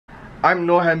I'm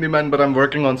no handyman, but I'm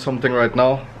working on something right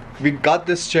now. We got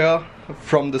this chair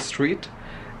from the street.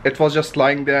 It was just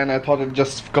lying there and I thought it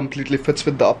just completely fits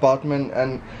with the apartment,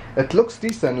 and it looks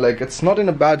decent. Like, it's not in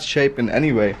a bad shape in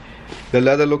any way. The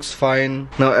leather looks fine.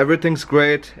 Now everything's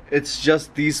great. It's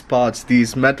just these parts,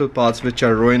 these metal parts, which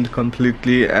are ruined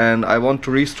completely, and I want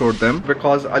to restore them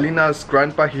because Alina's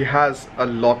grandpa, he has a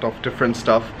lot of different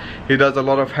stuff. He does a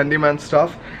lot of handyman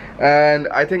stuff, and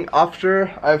I think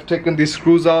after I've taken these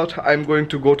screws out, I'm going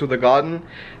to go to the garden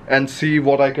and see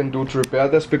what I can do to repair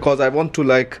this, because I want to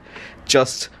like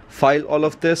just file all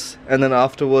of this and then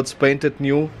afterwards paint it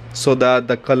new so that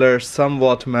the color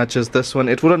somewhat matches this one.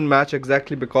 It wouldn't match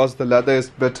exactly because the leather is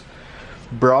a bit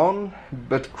brown,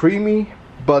 bit creamy,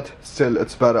 but still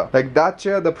it's better. Like that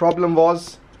chair, the problem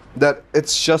was that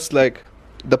it's just like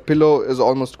the pillow is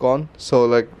almost gone, so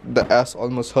like the ass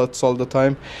almost hurts all the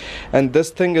time, and this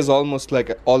thing is almost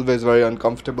like always very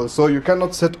uncomfortable, so you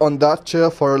cannot sit on that chair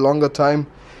for a longer time.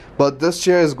 But this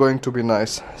chair is going to be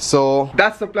nice. So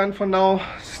that's the plan for now.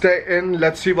 Stay in,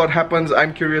 let's see what happens.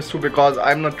 I'm curious too, because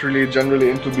I'm not really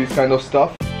generally into these kind of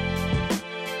stuff.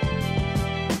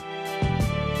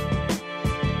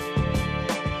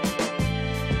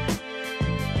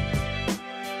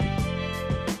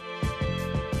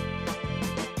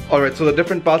 Alright, so the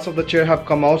different parts of the chair have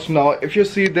come out now. If you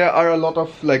see, there are a lot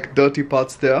of like dirty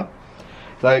parts there.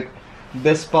 Like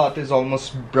this part is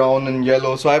almost brown and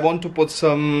yellow, so I want to put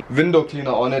some window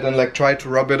cleaner on it and like try to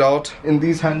rub it out. In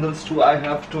these handles too, I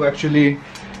have to actually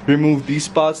remove these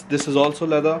parts. This is also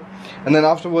leather, and then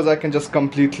afterwards I can just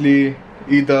completely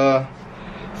either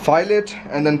file it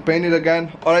and then paint it again,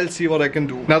 or I'll see what I can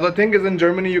do. Now the thing is, in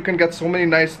Germany you can get so many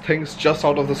nice things just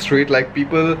out of the street. Like,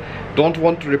 people don't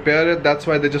want to repair it, that's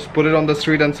why they just put it on the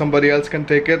street and somebody else can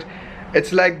take it.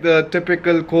 It's like the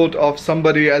typical quote of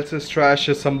somebody else's trash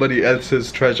is somebody else's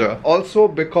treasure. Also,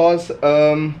 because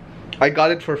I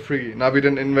got it for free, now we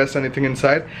didn't invest anything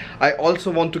inside, I also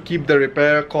want to keep the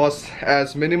repair costs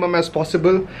as minimum as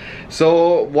possible.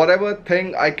 So whatever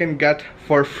thing I can get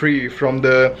for free from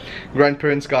the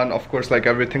grandparents' garden, of course, like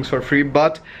everything's for free,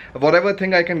 but whatever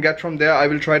thing I can get from there, I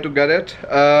will try to get it.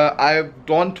 I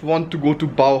don't want to go to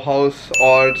Bauhaus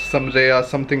or some Rea,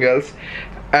 something else,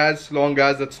 as long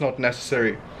as it's not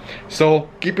necessary. So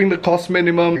keeping the cost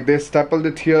minimum. They stapled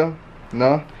it here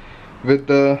now with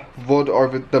the wood or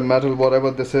with the metal,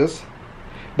 whatever this is.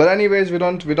 But anyways, we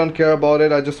don't care about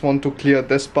it. I just want to clear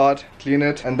this part, clean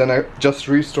it, and then I just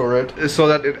restore it so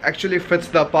that it actually fits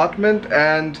the apartment,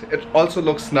 and it also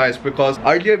looks nice, because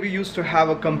earlier we used to have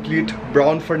a complete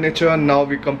brown furniture, now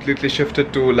we completely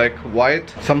shifted to like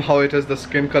white. Somehow it is the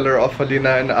skin color of Alina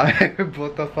and I,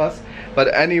 both of us.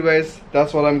 But anyways,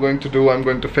 that's what I'm going to do. I'm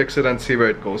going to fix it and see where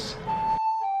it goes.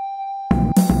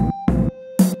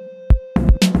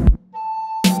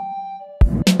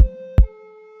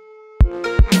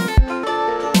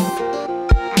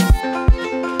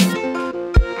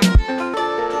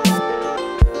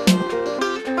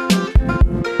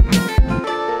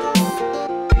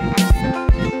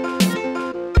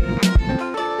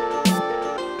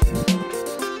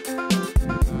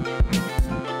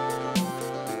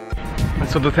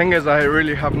 So the thing is, I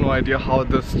really have no idea how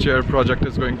this chair project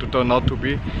is going to turn out to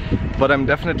be, but I'm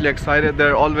definitely excited.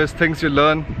 There are always things you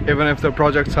learn, even if the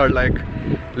projects are like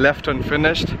left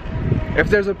unfinished. If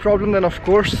there's a problem, then of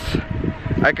course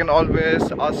I can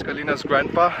always ask Alina's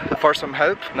grandpa for some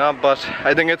help. No, but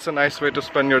I think it's a nice way to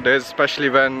spend your days, especially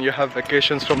when you have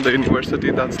vacations from the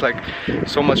university. That's like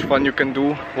so much fun. You can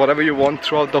do whatever you want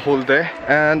throughout the whole day,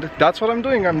 and that's what I'm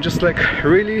doing. I'm just like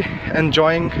really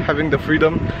enjoying having the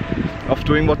freedom of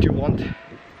doing what you want,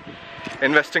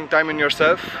 investing time in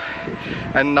yourself,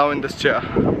 and now in this chair.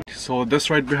 So this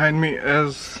right behind me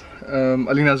is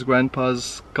Alina's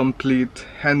grandpa's complete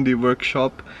handy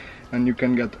workshop, and you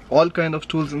can get all kind of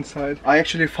tools inside. I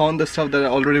actually found the stuff that I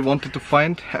already wanted to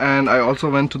find, and I also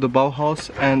went to the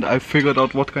Bauhaus and I figured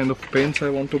out what kind of paints I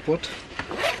want to put.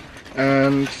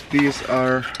 And these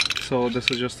are, so this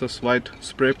is just this white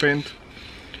spray paint.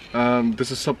 This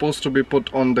is supposed to be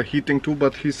put on the heating too,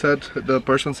 but he said, the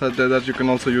person said that you can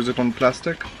also use it on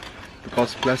plastic,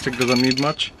 because plastic doesn't need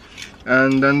much.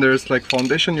 And then there's like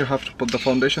foundation. You have to put the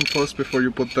foundation first before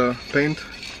you put the paint,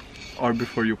 or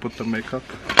before you put the makeup.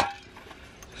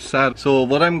 Sad. So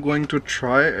what I'm going to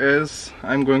try is,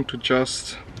 I'm going to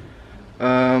just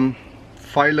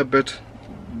file a bit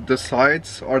the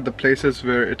sides or the places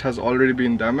where it has already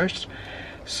been damaged.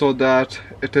 so that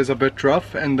it is a bit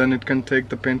rough and then it can take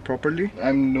the paint properly.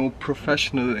 I'm no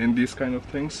professional in these kind of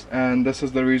things, and this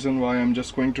is the reason why I'm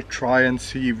just going to try and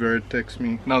see where it takes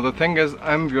me. Now the thing is,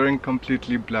 I'm wearing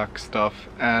completely black stuff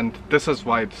and this is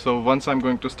white, so once I'm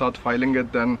going to start filing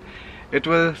it, then it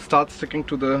will start sticking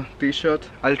to the t-shirt.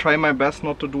 I'll try my best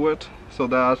not to do it so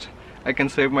that I can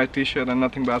save my t-shirt and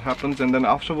nothing bad happens. And then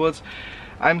afterwards,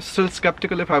 I'm still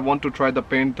skeptical if I want to try the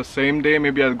paint the same day.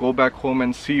 Maybe I'll go back home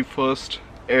and see first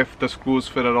if the screws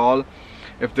fit at all.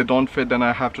 If they don't fit, then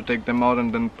I have to take them out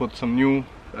and then put some new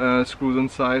screws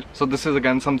inside. So this is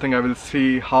again something I will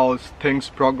see how things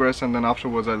progress, and then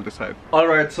afterwards I'll decide.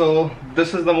 Alright, so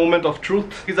this is the moment of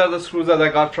truth. These are the screws that I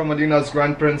got from Adina's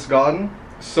Grandparents' garden.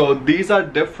 So these are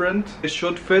different. They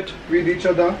should fit with each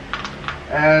other.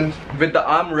 And with the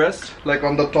armrest, like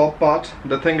on the top part,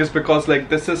 the thing is, because like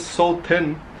this is so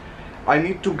thin, I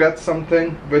need to get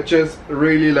something which is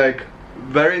really like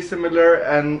very similar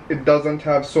and it doesn't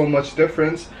have so much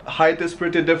difference. Height is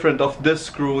pretty different of this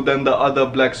screw than the other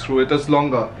black screw. It is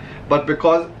longer, but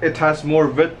because it has more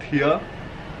width here,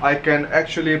 I can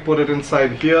actually put it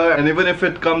inside here, and even if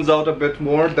it comes out a bit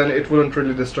more, then it wouldn't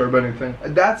really disturb anything.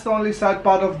 That's the only sad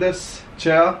part of this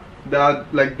chair,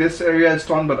 that like this area is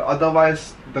torn, but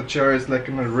otherwise the chair is like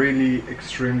in a really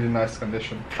extremely nice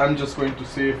condition. I'm just going to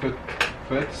see if it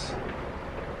fits.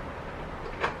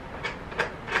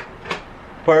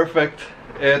 Perfect,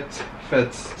 it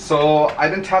fits. So I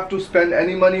didn't have to spend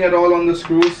any money at all on the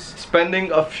screws,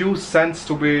 spending a few cents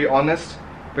to be honest,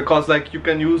 because like you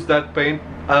can use that paint.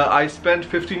 I spent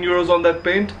 15 euros on that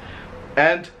paint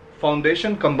and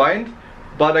foundation combined,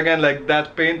 but again, like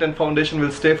that paint and foundation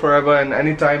will stay forever, and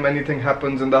anytime anything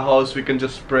happens in the house we can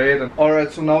just spray it.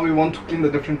 Alright, so now we want to clean the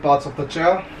different parts of the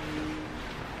chair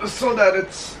so that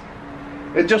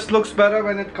it just looks better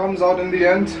when it comes out in the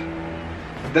end.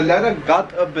 The leather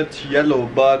got a bit yellow,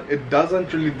 but it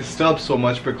doesn't really disturb so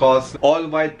much because all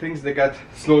white things, they get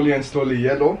slowly and slowly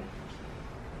yellow.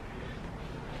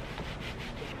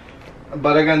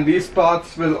 But again, these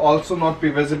parts will also not be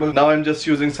visible. Now I'm just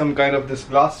using some kind of this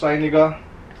glass reiniger.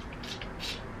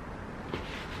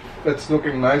 It's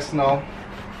looking nice now.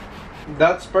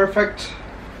 That's perfect.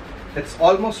 It's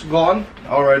almost gone.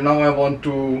 Alright, now I want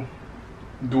to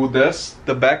do this,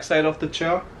 the back side of the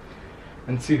chair,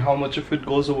 and see how much of it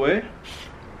goes away.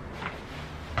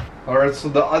 Alright, so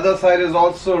the other side is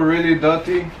also really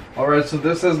dirty. Alright, so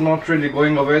this is not really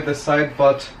going away, this side,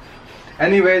 but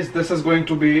anyways, this is going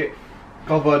to be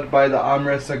covered by the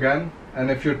armrest again, and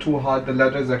if you're too hard, the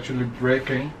leather is actually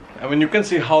breaking. I mean, you can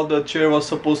see how the chair was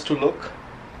supposed to look.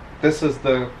 This is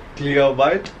the clear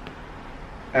white,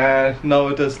 and now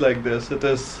it is like this. It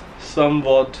is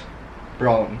somewhat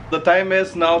brown. The time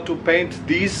is now to paint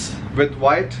these with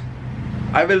white.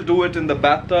 I will do it in the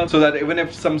bathtub so that even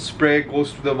if some spray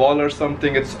goes to the wall or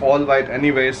something, it's all white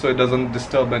anyway, so it doesn't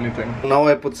disturb anything. Now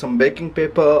I put some baking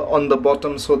paper on the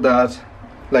bottom so that,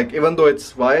 like, even though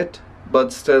it's white,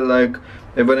 but still, like,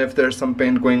 even if there's some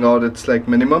paint going out, it's like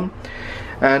minimum.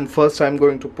 And first I'm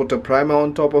going to put a primer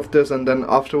on top of this, and then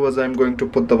afterwards I'm going to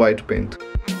put the white paint.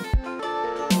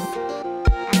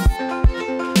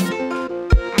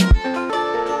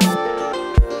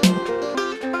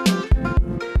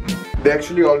 They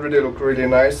actually already look really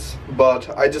nice,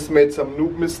 but I just made some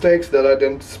noob mistakes that I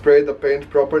didn't spray the paint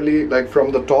properly, like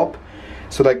from the top.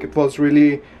 So like it was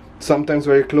really sometimes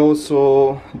very close,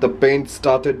 so the paint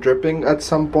started dripping at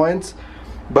some points.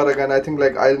 But again, I think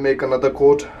like I'll make another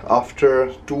coat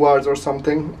after 2 hours or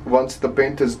something, once the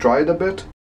paint is dried a bit.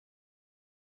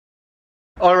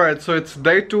 Alright, so it's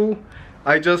day 2.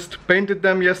 I just painted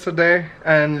them yesterday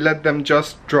and let them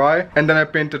just dry, and then I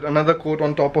painted another coat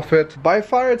on top of it. By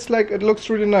far it's like, it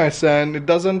looks really nice and it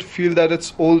doesn't feel that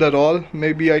it's old at all.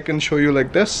 Maybe I can show you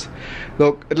like this.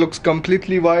 Look, it looks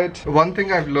completely white. One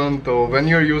thing I've learned though, when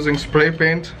you're using spray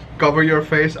paint, cover your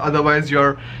face, otherwise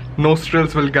your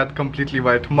nostrils will get completely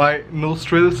white. My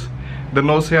nostrils, the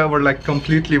nose hair, were like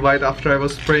completely white after I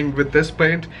was spraying with this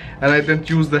paint, and I didn't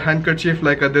use the handkerchief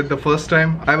like I did the first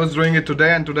time. I was doing it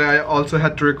today, and today I also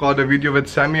had to record a video with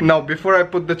Sammy. Now before I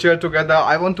put the chair together,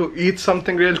 I want to eat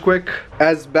something real quick.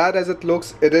 As bad as it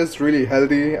looks, it is really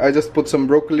healthy. I just put some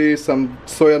broccoli, some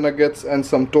soya nuggets and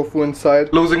some tofu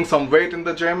inside. Losing some weight in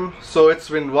the gym, so it's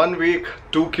been 1 week,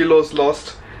 2 kilos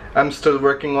lost. I'm still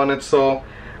working on it. So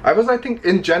I think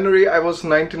in January I was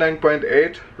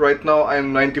 99.8, right now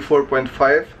I'm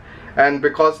 94.5, And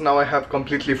because now I have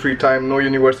completely free time, no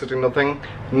university, nothing,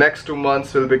 next 2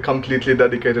 months will be completely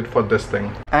dedicated for this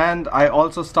thing. And I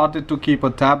also started to keep a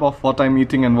tab of what I'm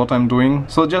eating and what I'm doing.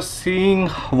 So just seeing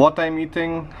what I'm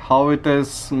eating, how it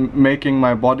is making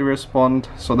my body respond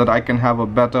so that I can have a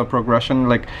better progression.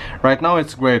 Like right now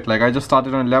it's great. Like I just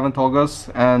started on 11th August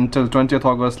and till 20th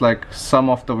August, like some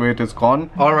of the weight is gone.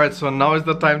 Alright, so now is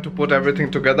the time to put everything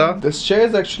together. This chair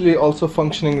is actually also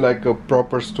functioning like a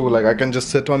proper stool. Like I can just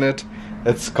sit on it.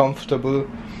 It's comfortable,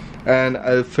 and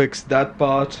I'll fix that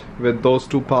part with those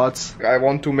two parts. I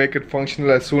want to make it functional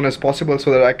as soon as possible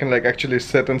so that I can like actually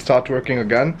sit and start working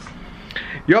again.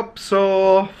 Yup,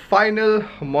 so final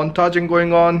montaging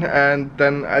going on, and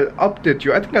then I'll update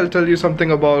you. I think I'll tell you something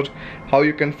about how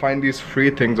you can find these free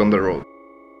things on the road.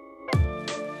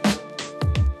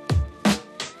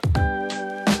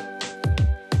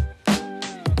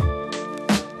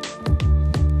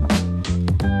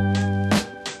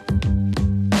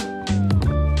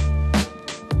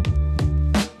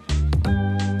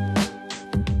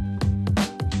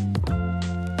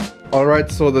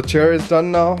 Alright, so the chair is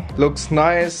done now. Looks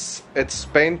nice, it's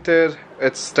painted,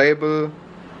 it's stable,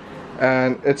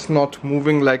 and it's not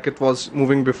moving like it was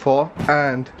moving before,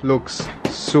 and looks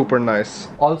super nice.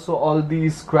 Also, all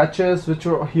these scratches which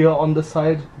are here on the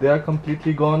side, they are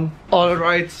completely gone.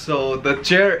 Alright, so the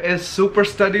chair is super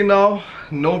steady now,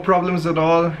 no problems at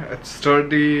all. It's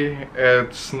sturdy,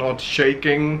 it's not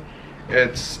shaking.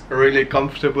 It's really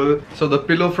comfortable. So the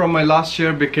pillow from my last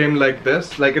chair became like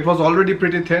this. Like it was already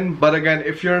pretty thin, but again,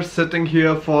 if you're sitting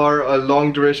here for a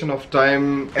long duration of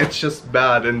time, it's just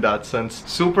bad in that sense.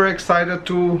 Super excited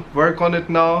to work on it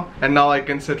now, and now I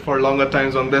can sit for longer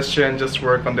times on this chair and just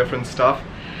work on different stuff.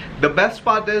 The best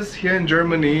part is here in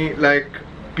Germany, like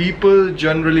people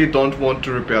generally don't want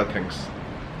to repair things.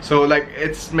 So like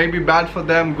it's maybe bad for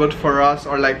them, good for us,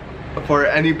 or like for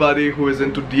anybody who is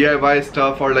into DIY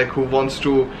stuff or like who wants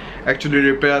to actually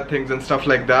repair things and stuff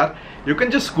like that. You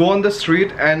can just go on the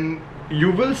street and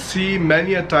you will see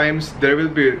many a times there will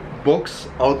be books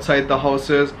outside the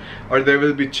houses, or there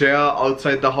will be chair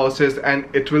outside the houses, and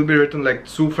it will be written like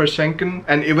zu verschenken.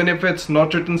 And even if it's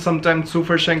not written sometimes zu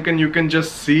verschenken, you can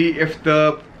just see if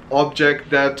the object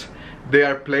that they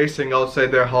are placing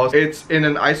outside their house, it's in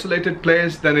an isolated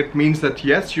place, then it means that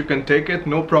yes, you can take it,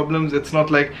 no problems. It's not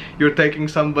like you're taking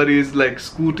somebody's like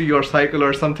scooty or cycle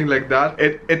or something like that.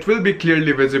 It will be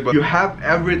clearly visible. You have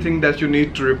everything that you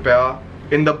need to repair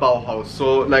in the Bauhaus.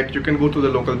 So like you can go to the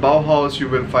local Bauhaus, you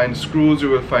will find screws,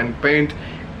 you will find paint,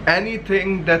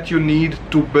 anything that you need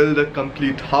to build a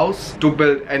complete house, to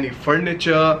build any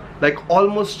furniture, like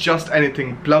almost just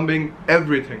anything, plumbing,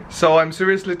 everything. So I'm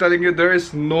seriously telling you, there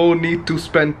is no need to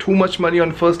spend too much money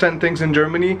on first-hand things in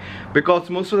Germany, because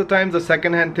most of the times the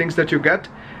second-hand things that you get,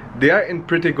 they are in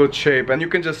pretty good shape, and you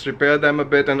can just repair them a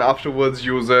bit and afterwards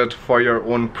use it for your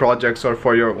own projects or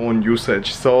for your own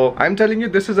usage. So I'm telling you,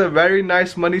 this is a very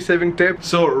nice money saving tip.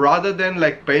 So rather than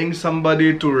like paying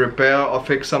somebody to repair or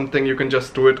fix something, you can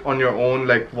just do it on your own,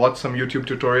 like watch some YouTube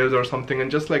tutorials or something and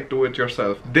just like do it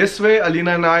yourself. This way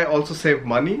Alina and I also save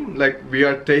money. Like we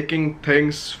are taking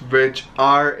things which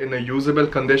are in a usable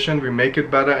condition, we make it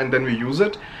better and then we use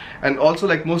it. And also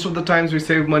like most of the times we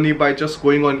save money by just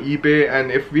going on eBay,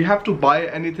 and if we have to buy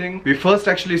anything, we first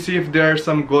actually see if there's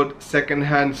some good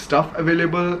second-hand stuff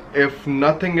available. If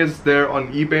nothing is there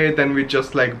on eBay, then we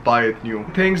just like buy it new.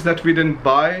 Things that we didn't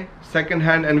buy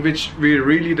second-hand and which we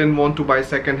really didn't want to buy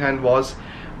second-hand was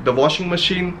the washing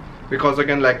machine, because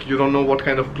again, like you don't know what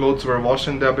kind of clothes were washed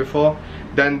in there before.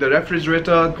 Then the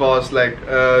refrigerator, because like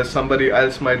somebody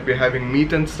else might be having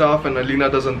meat and stuff, and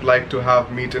Alina doesn't like to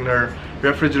have meat in her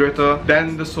refrigerator.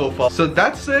 Then the sofa. So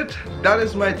that's it. That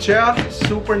is my chair.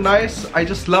 Super nice. I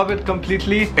just love it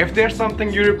completely. If there's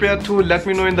something you repaired too, let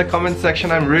me know in the comment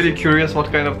section. I'm really curious what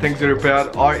kind of things you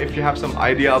repaired, or if you have some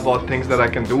idea about things that I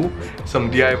can do, some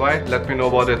DIY, let me know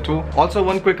about it too. Also,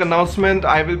 one quick announcement,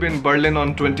 I will be in Berlin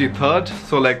on 23rd,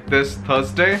 so like this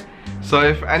Thursday. So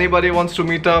if anybody wants to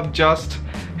meet up, just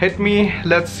hit me.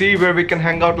 Let's see where we can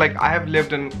hang out. Like I have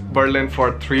lived in Berlin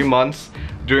for 3 months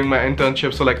during my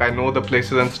internship, so like I know the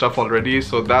places and stuff already,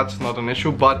 so that's not an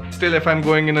issue. But still, if I'm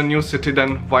going in a new city,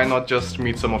 then why not just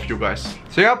meet some of you guys.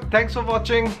 So yeah, thanks for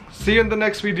watching. See you in the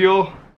next video.